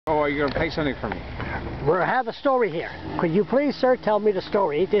Oh, are you going to play something for me? We have a story here. Could you please, sir, tell me the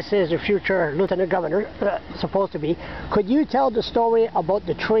story? This is the future Lieutenant Governor, supposed to be. Could you tell the story about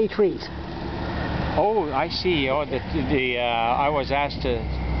the trees? Oh, I see. Oh, I was asked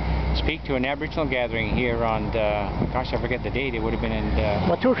to speak to an Aboriginal gathering here on, gosh, I forget the date. It would have been in...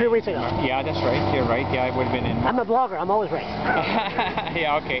 Well, 2 or 3 weeks ago. Yeah, that's right. You're right. Yeah, it would have been in... I'm a blogger. I'm always right.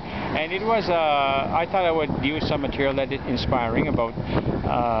 Yeah, okay. And it was, I thought I would use some material that is inspiring about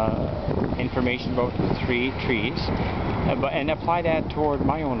information about the 3 trees, and apply that toward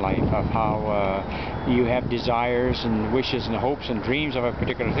my own life of how you have desires and wishes and hopes and dreams of a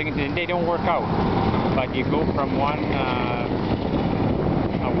particular thing, and they don't work out. But you go from one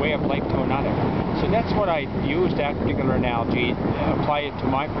a way of life to another. So that's what I use, that particular analogy, apply it to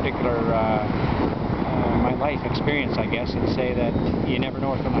my particular my life experience, I guess, and say that you never know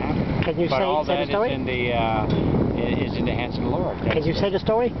what's going to happen. Can you but say, all say that the story? Is in the hands of the Lord. Can you say the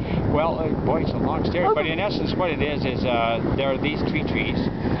story? Well, boy, it's a long story, Okay. but in essence what it is there are these 3 trees.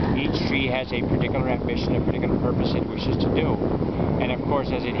 Each tree has a particular ambition, a particular purpose it wishes to do. And of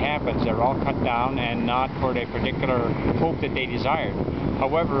course, as it happens, they're all cut down and not for a particular hope that they desired.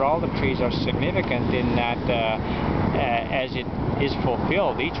 However, all the trees are significant in that as it is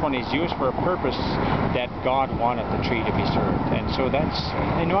fulfilled, each one is used for a purpose that God wanted the tree to be served. And so that's,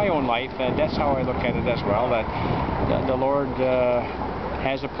 in my own life, that's how I look at it as well, that the Lord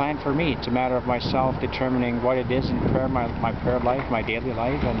has a plan for me. It's a matter of myself determining what it is in prayer, my prayer life, my daily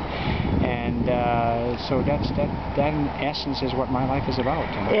life, and so that in essence is what my life is about.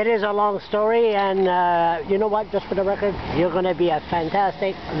 You know? It is a long story, and you know what, just for the record, you're going to be a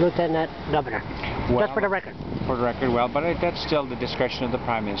fantastic Lieutenant Governor. Well, just for the record. For the record, well, but that's still the discretion of the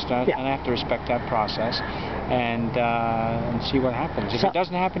Prime Minister, yeah. And I have to respect that process and see what happens. If it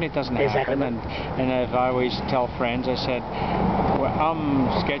doesn't happen, it doesn't happen. And as I always tell friends, I said, well,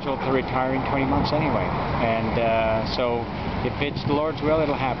 I'm scheduled to retire in 20 months anyway, and so if it's the Lord's will,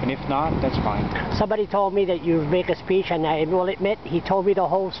 it'll happen. If not, that's fine. Somebody told me that you make a speech, and I will admit, he told me the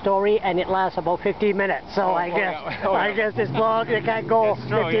whole story, and it lasts about 15 minutes. So I guess it's long. It can't go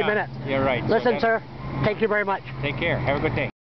 15 minutes. You're right. Listen, sir, thank you very much. Take care. Have a good day.